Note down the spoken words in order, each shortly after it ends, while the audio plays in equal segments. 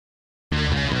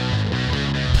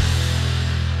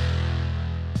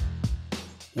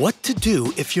What to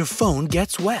do if your phone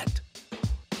gets wet?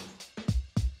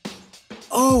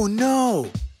 Oh no!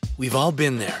 We've all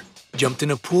been there. Jumped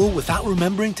in a pool without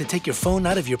remembering to take your phone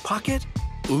out of your pocket?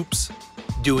 Oops.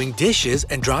 Doing dishes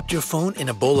and dropped your phone in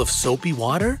a bowl of soapy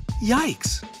water?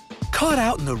 Yikes! Caught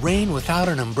out in the rain without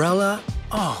an umbrella?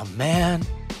 Oh man!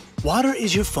 Water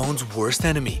is your phone's worst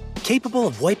enemy, capable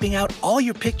of wiping out all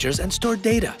your pictures and stored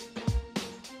data.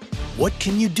 What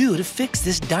can you do to fix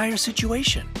this dire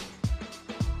situation?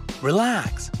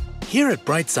 Relax. Here at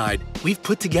Brightside, we've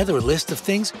put together a list of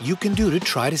things you can do to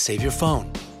try to save your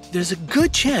phone. There's a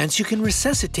good chance you can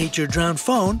resuscitate your drowned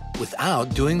phone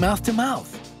without doing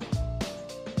mouth-to-mouth.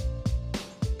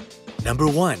 Number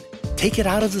 1. Take it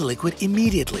out of the liquid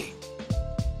immediately.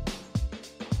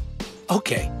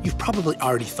 Okay, you've probably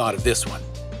already thought of this one,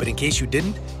 but in case you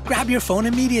didn't, grab your phone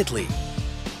immediately.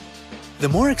 The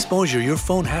more exposure your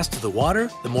phone has to the water,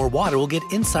 the more water will get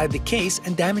inside the case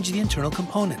and damage the internal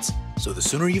components. So the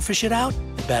sooner you fish it out,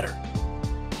 the better.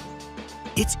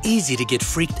 It's easy to get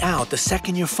freaked out the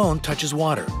second your phone touches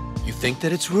water. You think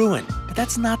that it's ruined, but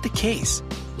that's not the case.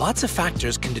 Lots of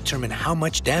factors can determine how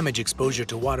much damage exposure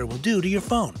to water will do to your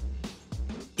phone.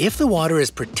 If the water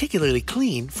is particularly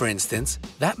clean, for instance,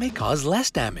 that may cause less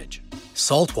damage.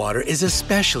 Salt water is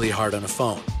especially hard on a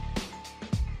phone.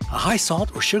 A high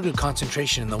salt or sugar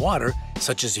concentration in the water,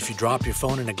 such as if you drop your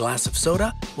phone in a glass of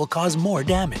soda, will cause more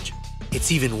damage. It's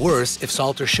even worse if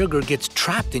salt or sugar gets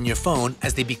trapped in your phone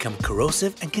as they become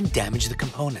corrosive and can damage the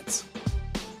components.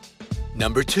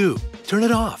 Number 2. Turn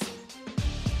it off.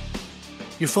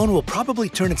 Your phone will probably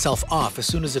turn itself off as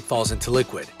soon as it falls into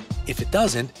liquid. If it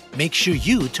doesn't, make sure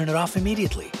you turn it off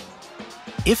immediately.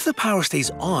 If the power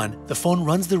stays on, the phone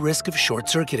runs the risk of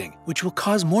short-circuiting, which will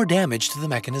cause more damage to the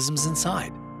mechanisms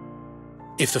inside.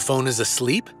 If the phone is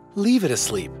asleep, leave it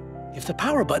asleep. If the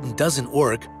power button doesn't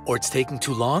work or it's taking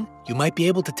too long, you might be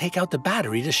able to take out the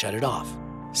battery to shut it off.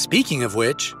 Speaking of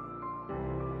which,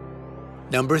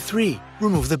 Number 3.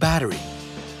 Remove the battery.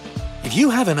 If you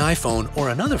have an iPhone or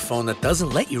another phone that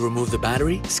doesn't let you remove the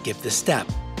battery, skip this step.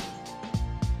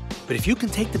 But if you can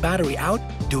take the battery out,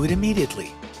 do it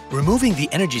immediately. Removing the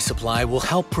energy supply will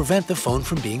help prevent the phone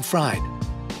from being fried.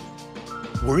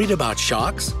 Worried about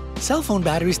shocks? Cell phone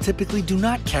batteries typically do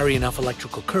not carry enough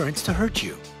electrical currents to hurt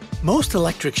you. Most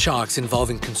electric shocks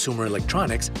involving consumer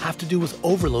electronics have to do with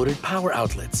overloaded power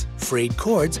outlets, frayed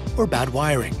cords, or bad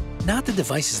wiring, not the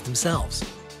devices themselves.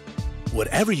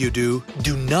 Whatever you do,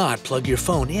 do not plug your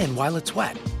phone in while it's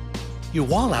wet. Your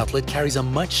wall outlet carries a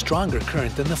much stronger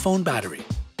current than the phone battery.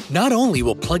 Not only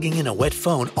will plugging in a wet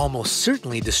phone almost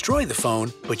certainly destroy the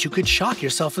phone, but you could shock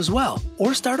yourself as well,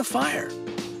 or start a fire.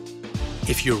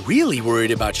 If you're really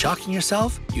worried about shocking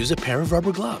yourself, use a pair of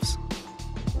rubber gloves.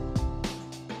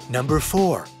 Number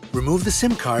 4. Remove the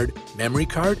SIM card, memory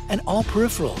card, and all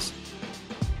peripherals.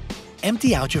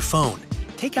 Empty out your phone.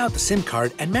 Take out the SIM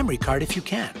card and memory card if you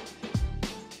can.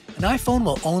 An iPhone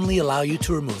will only allow you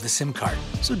to remove the SIM card,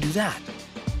 so do that.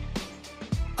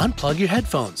 Unplug your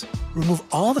headphones. Remove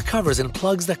all the covers and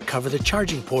plugs that cover the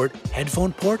charging port,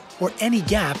 headphone port, or any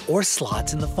gap or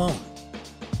slots in the phone.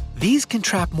 These can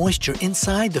trap moisture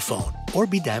inside the phone or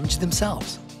be damaged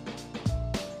themselves.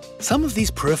 Some of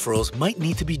these peripherals might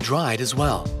need to be dried as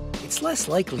well. It's less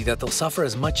likely that they'll suffer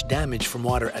as much damage from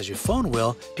water as your phone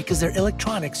will because their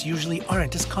electronics usually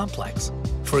aren't as complex.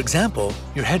 For example,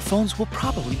 your headphones will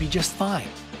probably be just fine.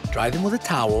 Dry them with a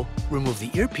towel, remove the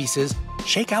earpieces,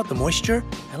 shake out the moisture,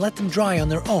 and let them dry on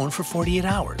their own for 48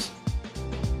 hours.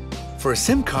 For a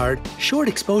SIM card, short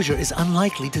exposure is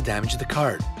unlikely to damage the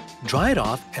card. Dry it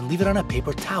off and leave it on a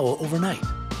paper towel overnight.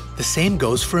 The same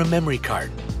goes for a memory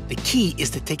card. The key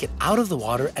is to take it out of the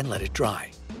water and let it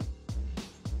dry.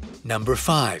 Number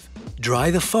 5.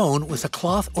 Dry the phone with a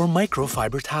cloth or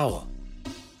microfiber towel.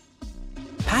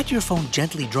 Pat your phone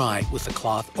gently dry with a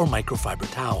cloth or microfiber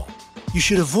towel. You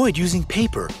should avoid using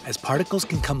paper as particles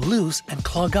can come loose and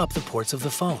clog up the ports of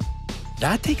the phone.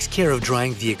 That takes care of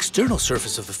drying the external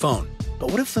surface of the phone.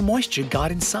 But what if the moisture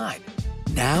got inside?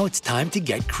 Now it's time to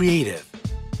get creative.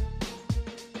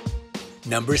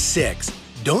 Number 6.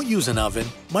 Don't use an oven,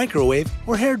 microwave,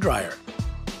 or hairdryer.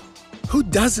 Who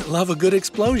doesn't love a good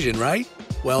explosion, right?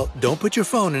 Well, don't put your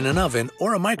phone in an oven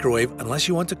or a microwave unless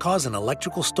you want to cause an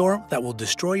electrical storm that will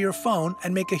destroy your phone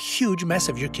and make a huge mess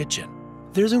of your kitchen.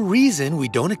 There's a reason we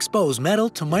don't expose metal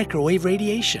to microwave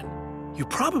radiation. You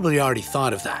probably already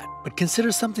thought of that, but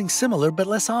consider something similar but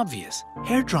less obvious: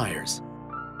 hairdryers.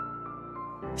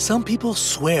 Some people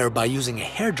swear by using a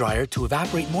hairdryer to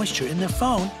evaporate moisture in their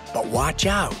phone, but watch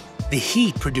out! The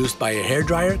heat produced by a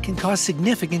hairdryer can cause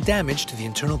significant damage to the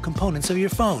internal components of your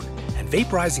phone, and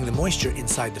vaporizing the moisture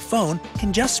inside the phone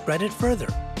can just spread it further.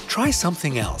 Try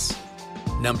something else.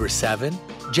 Number 7.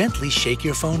 Gently shake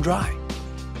your phone dry.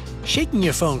 Shaking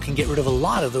your phone can get rid of a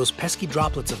lot of those pesky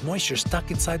droplets of moisture stuck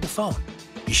inside the phone.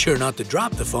 Be sure not to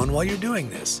drop the phone while you're doing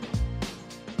this.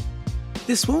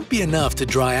 This won't be enough to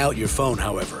dry out your phone,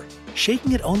 however.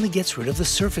 Shaking it only gets rid of the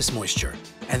surface moisture,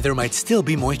 and there might still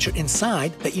be moisture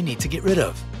inside that you need to get rid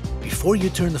of. Before you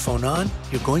turn the phone on,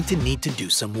 you're going to need to do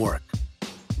some work.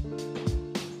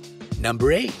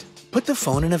 Number 8. Put the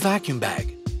phone in a vacuum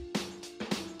bag.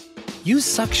 Use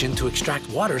suction to extract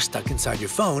water stuck inside your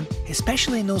phone,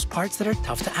 especially in those parts that are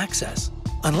tough to access.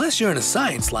 Unless you're in a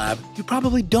science lab, you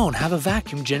probably don't have a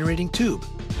vacuum generating tube.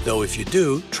 Though if you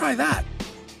do, try that.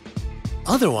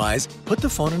 Otherwise, put the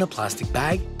phone in a plastic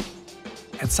bag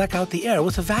and suck out the air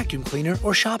with a vacuum cleaner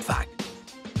or shop vac.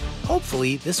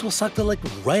 Hopefully, this will suck the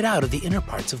liquid right out of the inner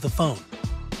parts of the phone.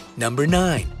 Number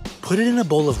 9. Put it in a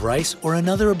bowl of rice or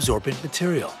another absorbent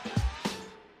material.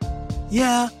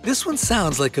 Yeah, this one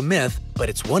sounds like a myth, but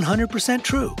it's 100%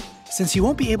 true. Since you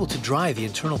won't be able to dry the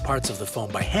internal parts of the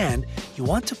phone by hand, you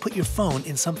want to put your phone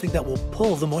in something that will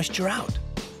pull the moisture out.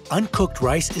 Uncooked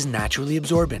rice is naturally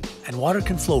absorbent, and water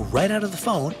can flow right out of the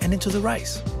phone and into the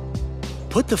rice.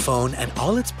 Put the phone and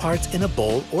all its parts in a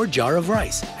bowl or jar of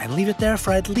rice and leave it there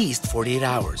for at least 48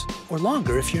 hours, or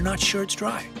longer if you're not sure it's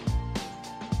dry.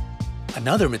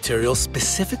 Another material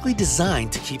specifically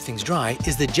designed to keep things dry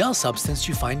is the gel substance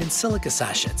you find in silica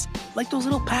sachets, like those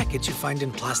little packets you find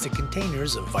in plastic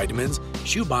containers of vitamins,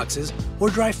 shoe boxes, or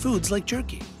dry foods like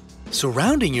jerky.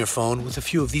 Surrounding your phone with a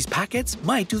few of these packets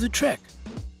might do the trick.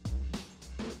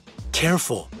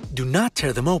 Careful! Do not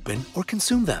tear them open or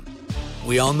consume them.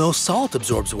 We all know salt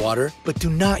absorbs water, but do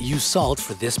not use salt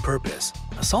for this purpose.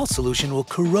 A salt solution will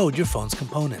corrode your phone's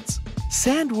components.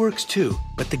 Sand works too,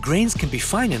 but the grains can be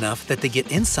fine enough that they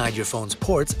get inside your phone's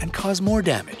ports and cause more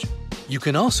damage. You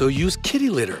can also use kitty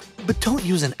litter, but don't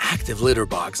use an active litter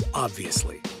box,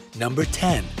 obviously. Number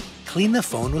 10. Clean the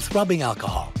phone with rubbing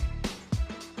alcohol.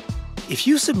 If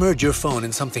you submerge your phone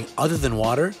in something other than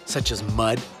water, such as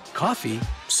mud, coffee,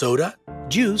 soda,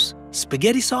 juice,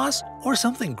 spaghetti sauce, or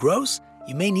something gross,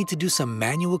 you may need to do some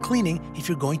manual cleaning if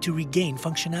you're going to regain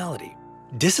functionality.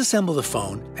 Disassemble the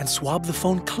phone and swab the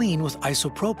phone clean with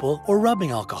isopropyl or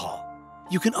rubbing alcohol.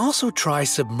 You can also try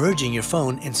submerging your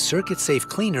phone in circuit-safe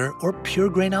cleaner or pure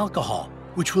grain alcohol,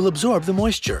 which will absorb the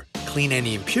moisture, clean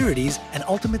any impurities, and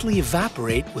ultimately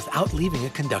evaporate without leaving a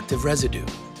conductive residue.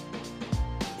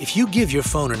 If you give your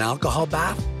phone an alcohol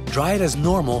bath, dry it as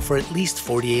normal for at least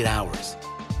 48 hours.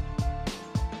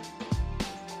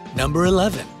 Number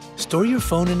 11. Store your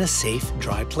phone in a safe,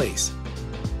 dry place.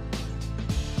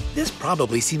 This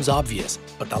probably seems obvious,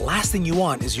 but the last thing you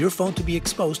want is your phone to be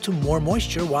exposed to more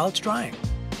moisture while it's drying.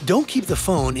 Don't keep the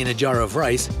phone in a jar of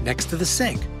rice next to the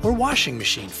sink or washing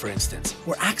machine, for instance,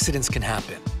 where accidents can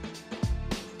happen.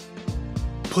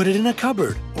 Put it in a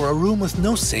cupboard or a room with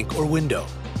no sink or window.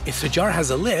 If the jar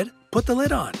has a lid, put the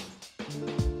lid on.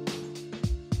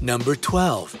 Number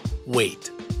 12. Wait.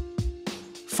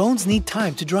 Phones need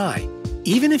time to dry.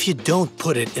 Even if you don't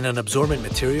put it in an absorbent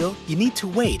material, you need to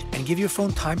wait and give your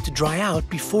phone time to dry out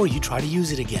before you try to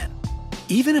use it again.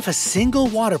 Even if a single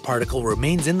water particle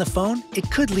remains in the phone, it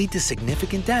could lead to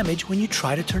significant damage when you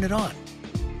try to turn it on.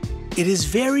 It is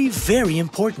very, very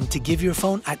important to give your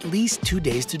phone at least 2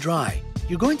 days to dry.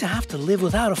 You're going to have to live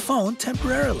without a phone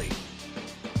temporarily.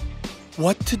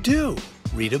 What to do?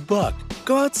 Read a book,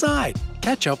 go outside,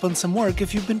 catch up on some work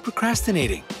if you've been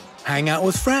procrastinating. Hang out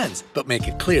with friends, but make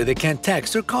it clear they can't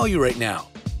text or call you right now.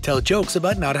 Tell jokes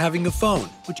about not having a phone,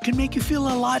 which can make you feel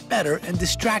a lot better and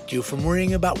distract you from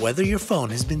worrying about whether your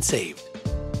phone has been saved.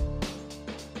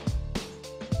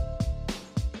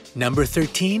 Number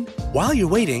 13. While you're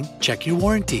waiting, check your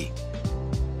warranty.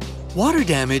 Water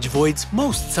damage voids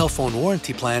most cell phone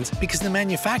warranty plans because the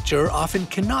manufacturer often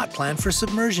cannot plan for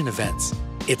submersion events.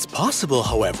 It's possible,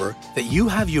 however, that you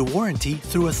have your warranty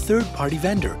through a third-party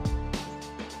vendor,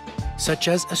 such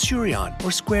as Asurion or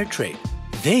SquareTrade.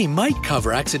 They might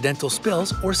cover accidental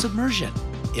spills or submersion.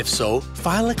 If so,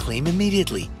 file a claim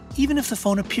immediately, even if the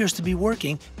phone appears to be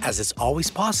working, as it's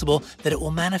always possible that it will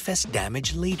manifest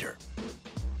damage later.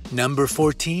 Number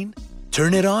 14.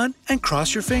 Turn it on and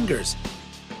cross your fingers.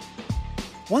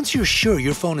 Once you're sure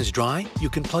your phone is dry,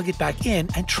 you can plug it back in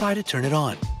and try to turn it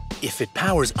on. If it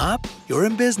powers up, you're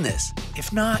in business.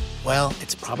 If not, well,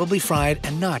 it's probably fried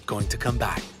and not going to come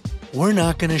back. We're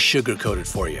not going to sugarcoat it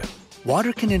for you.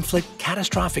 Water can inflict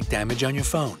catastrophic damage on your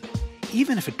phone.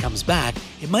 Even if it comes back,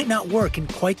 it might not work in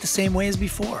quite the same way as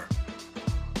before.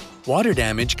 Water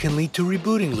damage can lead to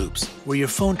rebooting loops, where your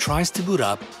phone tries to boot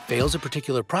up, fails a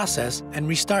particular process, and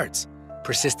restarts.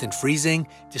 Persistent freezing,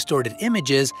 distorted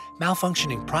images,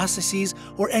 malfunctioning processes,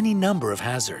 or any number of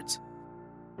hazards.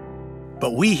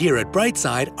 But we here at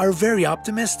Brightside are very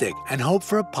optimistic and hope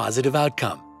for a positive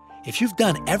outcome. If you've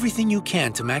done everything you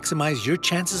can to maximize your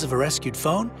chances of a rescued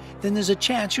phone, then there's a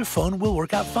chance your phone will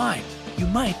work out fine. You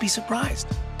might be surprised.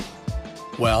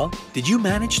 Well, did you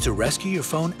manage to rescue your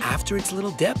phone after its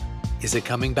little dip? Is it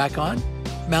coming back on?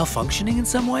 Malfunctioning in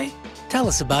some way? Tell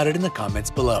us about it in the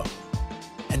comments below.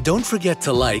 And don't forget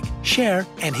to like, share,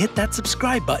 and hit that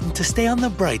subscribe button to stay on the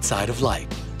bright side of life.